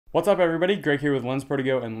What's up everybody, Greg here with Lens Pro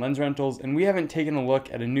and Lens Rentals, and we haven't taken a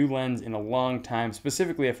look at a new lens in a long time,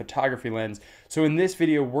 specifically a photography lens. So in this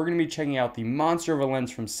video, we're going to be checking out the monster of a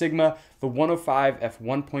lens from Sigma, the 105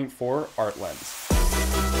 f1.4 art lens.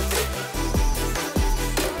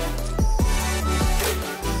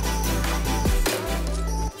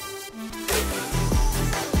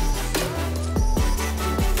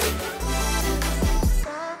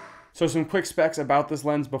 So some quick specs about this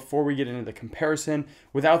lens before we get into the comparison.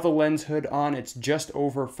 Without the lens hood on, it's just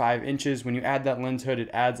over 5 inches. When you add that lens hood, it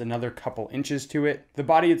adds another couple inches to it. The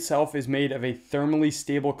body itself is made of a thermally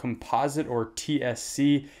stable composite, or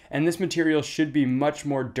TSC, and this material should be much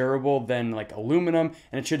more durable than like aluminum,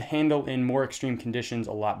 and it should handle in more extreme conditions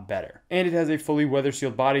a lot better. And it has a fully weather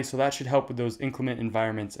sealed body, so that should help with those inclement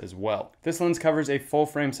environments as well. This lens covers a full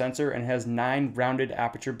frame sensor and has 9 rounded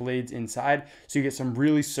aperture blades inside, so you get some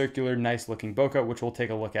really circular, nice looking bokeh, which we'll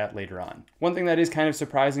take a look at later on. One thing that is kind of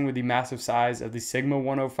surprising with the massive size of the Sigma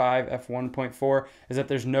 105 f1.4 is that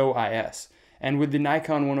there's no IS. And with the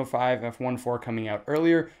Nikon 105 f1.4 coming out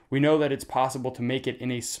earlier, we know that it's possible to make it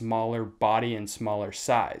in a smaller body and smaller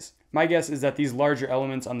size. My guess is that these larger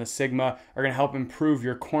elements on the Sigma are going to help improve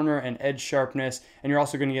your corner and edge sharpness, and you're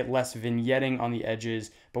also going to get less vignetting on the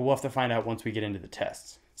edges, but we'll have to find out once we get into the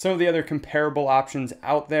tests. Some of the other comparable options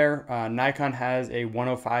out there, Nikon has a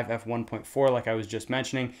 105 f1.4 like I was just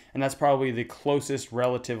mentioning, and that's probably the closest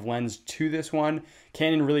relative lens to this one.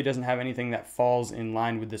 Canon really doesn't have anything that falls in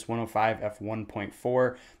line with this 105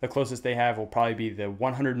 f1.4. The closest they have will probably be the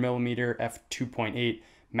 100mm f2.8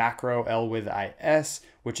 macro L with IS,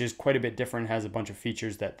 which is quite a bit different, has a bunch of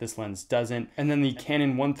features that this lens doesn't. And then the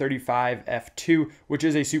Canon 135 f2, which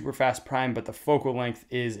is a super fast prime, but the focal length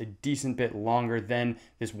is a decent bit longer than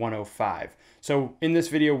this 105. So in this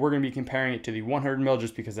video, we're going to be comparing it to the 100mm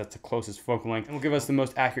just because that's the closest focal length and will give us the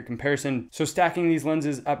most accurate comparison. So stacking these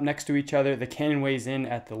lenses up next to each other, the Canon weighs in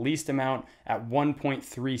at the least amount at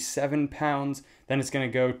 1.37 pounds. Then it's going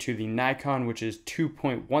to go to the Nikon, which is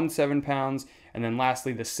 2.17 pounds. And then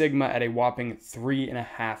lastly, the Sigma at a whopping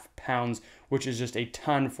 3.5 pounds, which is just a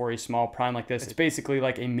ton for a small prime like this. It's basically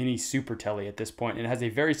like a mini super tele at this point, and it has a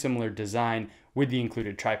very similar design with the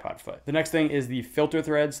included tripod foot. The next thing is the filter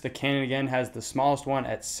threads. The Canon again has the smallest one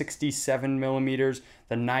at 67 millimeters.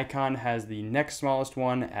 The Nikon has the next smallest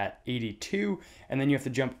one at 82, and then you have to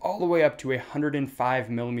jump all the way up to a 105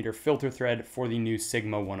 millimeter filter thread for the new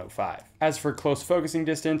Sigma 105. As for close focusing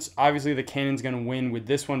distance, obviously the Canon's gonna win with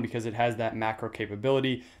this one because it has that macro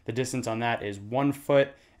capability. The distance on that is 1 foot.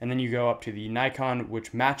 And then you go up to the Nikon,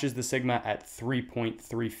 which matches the Sigma at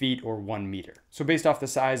 3.3 feet or 1 meter. So based off the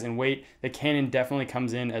size and weight, the Canon definitely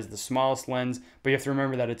comes in as the smallest lens, but you have to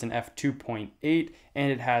remember that it's an f2.8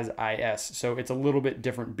 and it has IS. So it's a little bit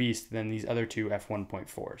different beast than these other two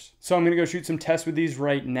f1.4s. So I'm gonna go shoot some tests with these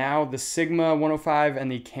right now. The Sigma 105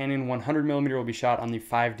 and the Canon 100mm will be shot on the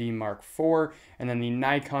 5D Mark IV, and then the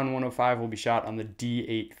Nikon 105 will be shot on the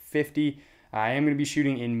D850. I am going to be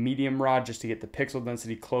shooting in medium raw just to get the pixel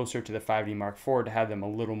density closer to the 5D Mark IV to have them a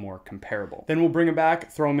little more comparable. Then we'll bring them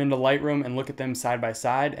back, throw them into Lightroom, and look at them side by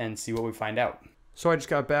side and see what we find out. So I just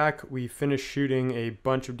got back. We finished shooting a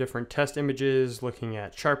bunch of different test images, looking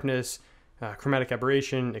at sharpness, chromatic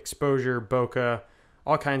aberration, exposure, bokeh,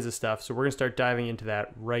 all kinds of stuff. So we're going to start diving into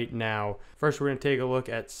that right now. First, we're going to take a look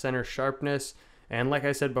at center sharpness. And like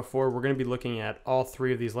I said before, we're going to be looking at all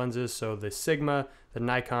 3 of these lenses, so the Sigma, the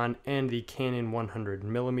Nikon, and the Canon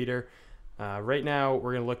 100mm. Right now,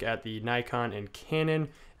 we're going to look at the Nikon and Canon,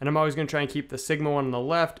 and I'm always going to try and keep the Sigma one on the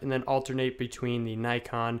left and then alternate between the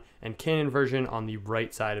Nikon and Canon version on the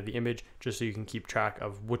right side of the image, just so you can keep track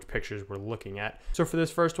of which pictures we're looking at. So for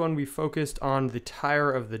this first one, we focused on the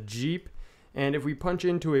tire of the Jeep. And if we punch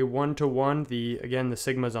into a 1-to-1, again, the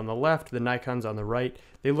Sigma's on the left, the Nikon's on the right,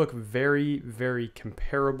 they look very, very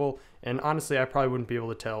comparable. And honestly, I probably wouldn't be able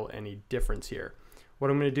to tell any difference here.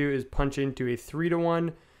 What I'm going to do is punch into a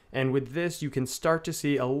 3-to-1. And with this, you can start to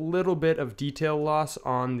see a little bit of detail loss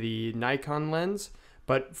on the Nikon lens.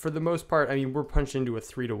 But for the most part, I mean, we're punched into a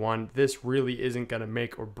 3-to-1. This really isn't going to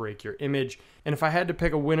make or break your image. And if I had to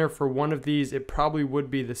pick a winner for one of these, it probably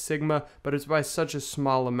would be the Sigma, but it's by such a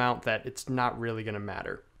small amount that it's not really going to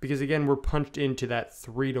matter. Because again, we're punched into that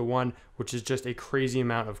 3-to-1, which is just a crazy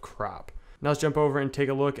amount of crop. Now let's jump over and take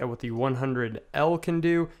a look at what the 100L can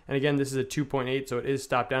do. And again, this is a 2.8, so it is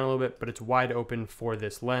stopped down a little bit, but it's wide open for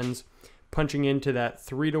this lens. Punching into that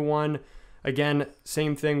 3-to-1, again,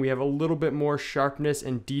 same thing. We have a little bit more sharpness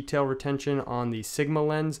and detail retention on the Sigma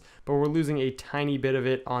lens, but we're losing a tiny bit of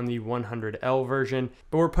it on the 100L version.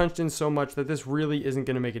 But we're punched in so much that this really isn't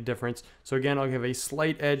going to make a difference. So again, I'll give a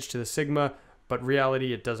slight edge to the Sigma, but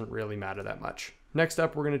reality, it doesn't really matter that much. Next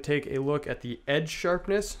up, we're going to take a look at the edge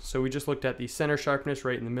sharpness. So we just looked at the center sharpness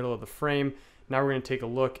right in the middle of the frame. Now we're going to take a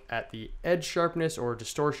look at the edge sharpness or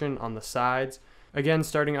distortion on the sides. Again,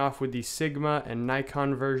 starting off with the Sigma and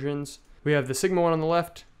Nikon versions. We have the Sigma one on the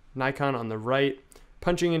left, Nikon on the right.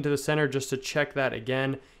 Punching into the center just to check that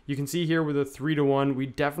again. You can see here with a 3:1, we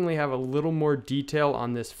definitely have a little more detail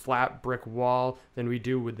on this flat brick wall than we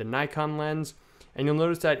do with the Nikon lens. And you'll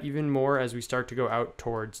notice that even more as we start to go out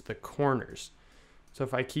towards the corners. So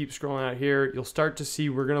if I keep scrolling out here, you'll start to see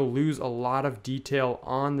we're going to lose a lot of detail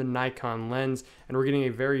on the Nikon lens, and we're getting a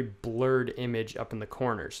very blurred image up in the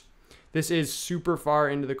corners. This is super far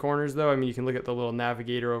into the corners though. I mean, you can look at the little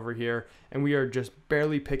navigator over here, and we are just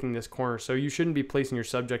barely picking this corner. So you shouldn't be placing your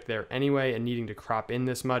subject there anyway and needing to crop in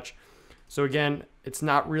this much. So again, it's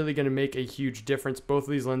not really going to make a huge difference. Both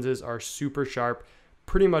of these lenses are super sharp,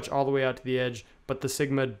 pretty much all the way out to the edge, but the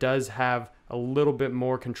Sigma does have a little bit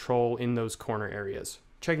more control in those corner areas.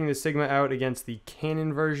 Checking the Sigma out against the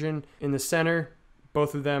Canon version in the center,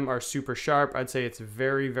 both of them are super sharp. I'd say it's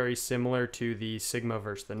very, very similar to the Sigma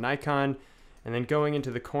versus the Nikon. And then going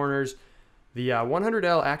into the corners, the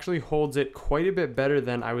 100L actually holds it quite a bit better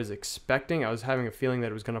than I was expecting. I was having a feeling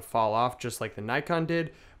that it was going to fall off just like the Nikon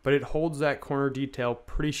did, but it holds that corner detail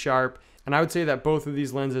pretty sharp. And I would say that both of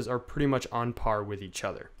these lenses are pretty much on par with each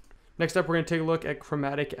other. Next up, we're going to take a look at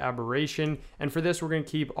chromatic aberration. And for this, we're going to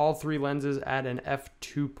keep all three lenses at an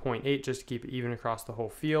f2.8 just to keep it even across the whole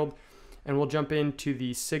field. And we'll jump into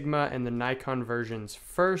the Sigma and the Nikon versions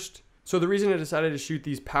first. So the reason I decided to shoot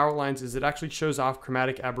these power lines is it actually shows off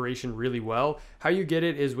chromatic aberration really well. How you get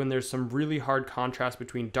it is when there's some really hard contrast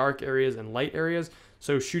between dark areas and light areas.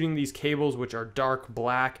 So shooting these cables, which are dark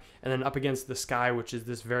black, and then up against the sky, which is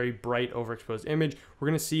this very bright overexposed image, we're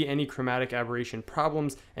going to see any chromatic aberration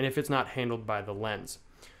problems, and if it's not handled by the lens.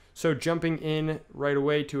 So jumping in right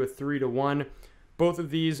away to a 3:1, both of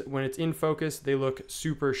these, when it's in focus, they look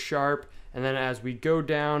super sharp. And then as we go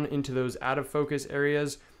down into those out of focus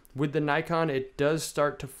areas, with the Nikon, it does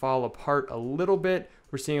start to fall apart a little bit.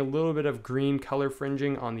 We're seeing a little bit of green color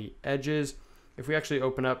fringing on the edges. If we actually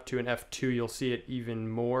open up to an f2, you'll see it even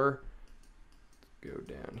more. Go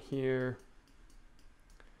down here.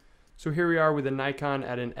 So here we are with a Nikon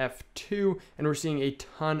at an f2, and we're seeing a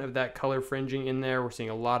ton of that color fringing in there. We're seeing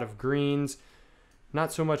a lot of greens,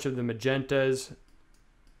 not so much of the magentas.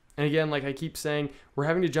 And again, like I keep saying, we're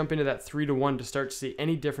having to jump into that 3:1 to start to see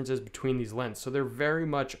any differences between these lenses. So they're very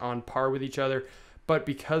much on par with each other. But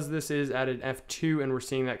because this is at an f2 and we're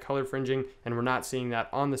seeing that color fringing and we're not seeing that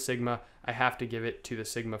on the Sigma, I have to give it to the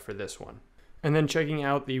Sigma for this one. And then checking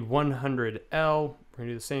out the 100L, we're gonna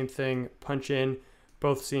do the same thing, punch in.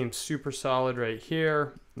 Both seem super solid right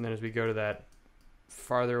here. And then as we go to that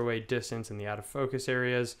farther away distance in the out of focus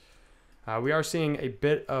areas, we are seeing a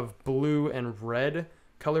bit of blue and red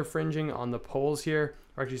color fringing on the poles here.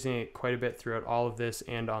 We're actually seeing it quite a bit throughout all of this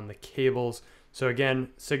and on the cables. So again,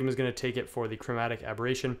 Sigma is going to take it for the chromatic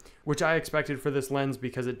aberration, which I expected for this lens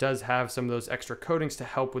because it does have some of those extra coatings to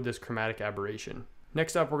help with this chromatic aberration.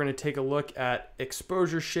 Next up, we're going to take a look at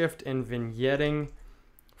exposure shift and vignetting.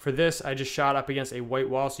 For this, I just shot up against a white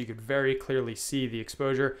wall so you could very clearly see the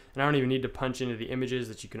exposure, and I don't even need to punch into the images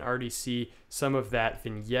that you can already see some of that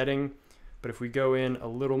vignetting. But if we go in a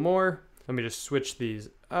little more, let me just switch these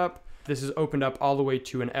up. This is opened up all the way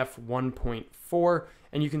to an f1.4,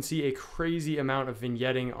 and you can see a crazy amount of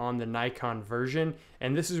vignetting on the Nikon version.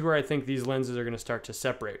 And this is where I think these lenses are going to start to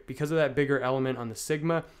separate. Because of that bigger element on the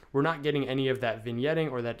Sigma, we're not getting any of that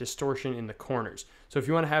vignetting or that distortion in the corners. So if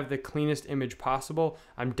you want to have the cleanest image possible,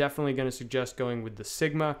 I'm definitely going to suggest going with the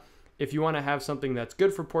Sigma. If you want to have something that's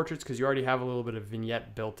good for portraits because you already have a little bit of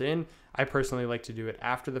vignette built in, I personally like to do it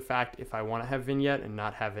after the fact if I want to have vignette and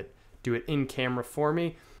not have it do it in camera for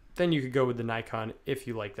me. Then you could go with the Nikon if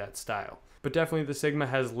you like that style. But definitely the Sigma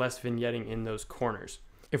has less vignetting in those corners.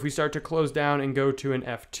 If we start to close down and go to an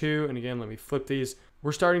f2, and again, let me flip these,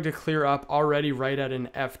 we're starting to clear up already right at an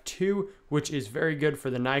f2, which is very good for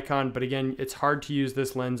the Nikon. But again, it's hard to use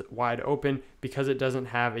this lens wide open because it doesn't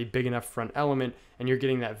have a big enough front element and you're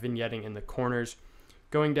getting that vignetting in the corners.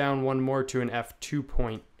 Going down one more to an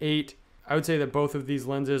f2.8, I would say that both of these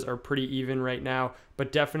lenses are pretty even right now,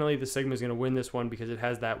 but definitely the Sigma is going to win this one because it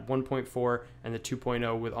has that 1.4 and the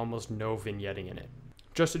 2.0 with almost no vignetting in it.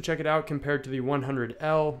 Just to check it out, compared to the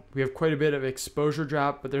 100L, we have quite a bit of exposure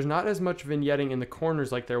drop, but there's not as much vignetting in the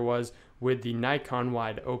corners like there was with the Nikon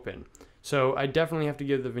wide open. So I definitely have to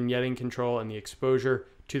give the vignetting control and the exposure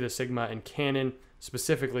to the Sigma and Canon,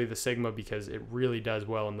 specifically the Sigma, because it really does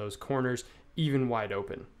well in those corners, even wide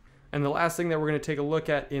open. And the last thing that we're going to take a look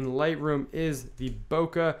at in Lightroom is the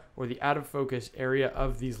bokeh, or the out of focus area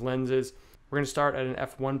of these lenses. We're going to start at an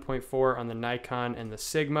f1.4 on the Nikon and the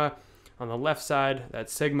Sigma. On the left side, that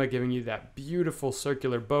Sigma giving you that beautiful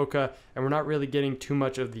circular bokeh, and we're not really getting too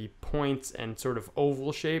much of the points and sort of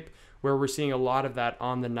oval shape, where we're seeing a lot of that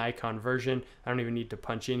on the Nikon version. I don't even need to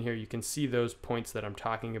punch in here. You can see those points that I'm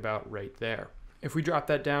talking about right there. If we drop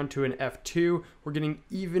that down to an f2, we're getting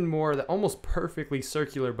even more of the almost perfectly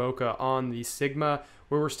circular bokeh on the Sigma,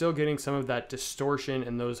 where we're still getting some of that distortion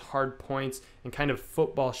and those hard points and kind of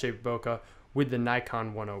football shaped bokeh with the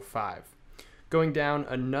Nikon 105. Going down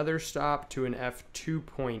another stop to an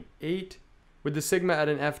f2.8. With the Sigma at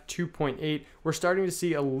an f2.8, we're starting to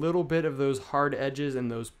see a little bit of those hard edges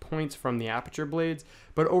and those points from the aperture blades,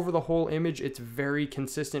 but over the whole image, it's very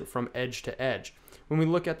consistent from edge to edge. When we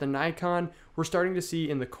look at the Nikon, we're starting to see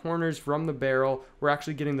in the corners from the barrel, we're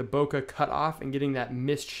actually getting the bokeh cut off and getting that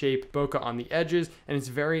mist-shaped bokeh on the edges, and it's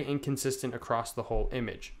very inconsistent across the whole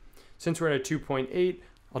image. Since we're at a 2.8,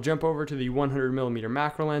 I'll jump over to the 100mm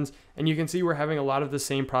macro lens, and you can see we're having a lot of the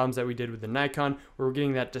same problems that we did with the Nikon, where we're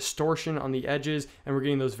getting that distortion on the edges and we're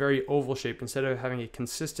getting those very oval shape instead of having a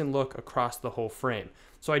consistent look across the whole frame.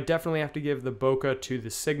 So I definitely have to give the bokeh to the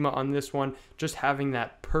Sigma on this one. Just having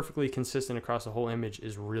that perfectly consistent across the whole image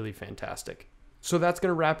is really fantastic. So that's going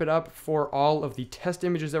to wrap it up for all of the test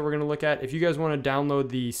images that we're going to look at. If you guys want to download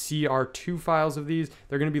the CR2 files of these,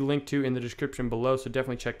 they're going to be linked to in the description below, so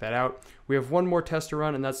definitely check that out. We have one more test to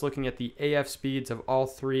run, and that's looking at the AF speeds of all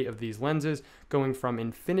three of these lenses, going from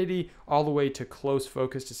infinity all the way to close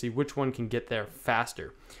focus to see which one can get there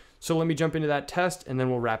faster. So let me jump into that test, and then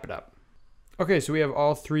we'll wrap it up. Okay, so we have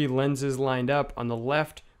all three lenses lined up. On the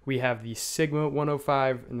left, we have the Sigma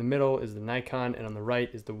 105, in the middle is the Nikon, and on the right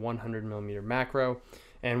is the 100mm macro.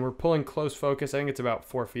 And we're pulling close focus. I think it's about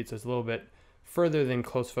 4 feet, so it's a little bit further than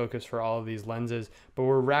close focus for all of these lenses. But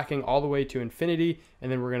we're racking all the way to infinity,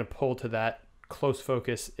 and then we're going to pull to that close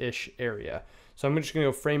focus-ish area. So I'm just going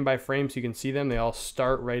to go frame by frame so you can see them. They all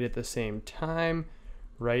start right at the same time.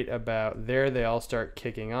 Right about there, they all start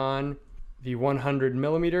kicking on. The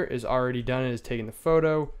 100mm is already done and is taking the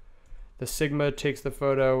photo. The Sigma takes the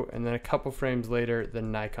photo, and then a couple frames later, the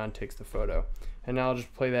Nikon takes the photo. And now I'll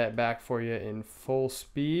just play that back for you in full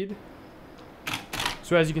speed.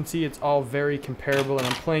 So as you can see, it's all very comparable, and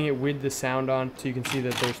I'm playing it with the sound on, so you can see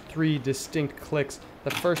that there's 3 distinct clicks.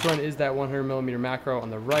 The first one is that 100mm macro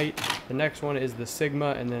on the right, the next one is the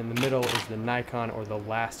Sigma, and then in the middle is the Nikon, or the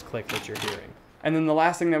last click that you're hearing. And then the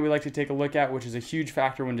last thing that we like to take a look at, which is a huge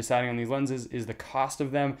factor when deciding on these lenses, is the cost of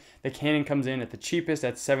them. The Canon comes in at the cheapest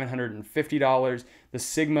at $750. The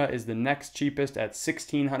Sigma is the next cheapest at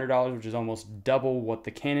 $1,600, which is almost double what the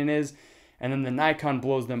Canon is. And then the Nikon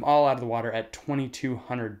blows them all out of the water at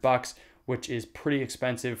 $2,200, which is pretty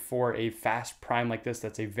expensive for a fast prime like this.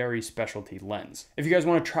 That's a very specialty lens. If you guys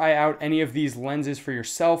want to try out any of these lenses for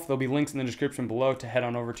yourself, there'll be links in the description below to head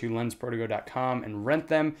on over to lensprotego.com and rent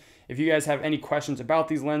them. If you guys have any questions about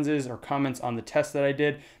these lenses or comments on the test that I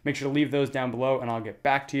did, make sure to leave those down below and I'll get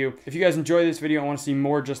back to you. If you guys enjoy this video and want to see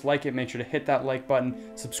more just like it, make sure to hit that like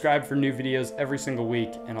button, subscribe for new videos every single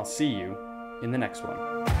week, and I'll see you in the next one.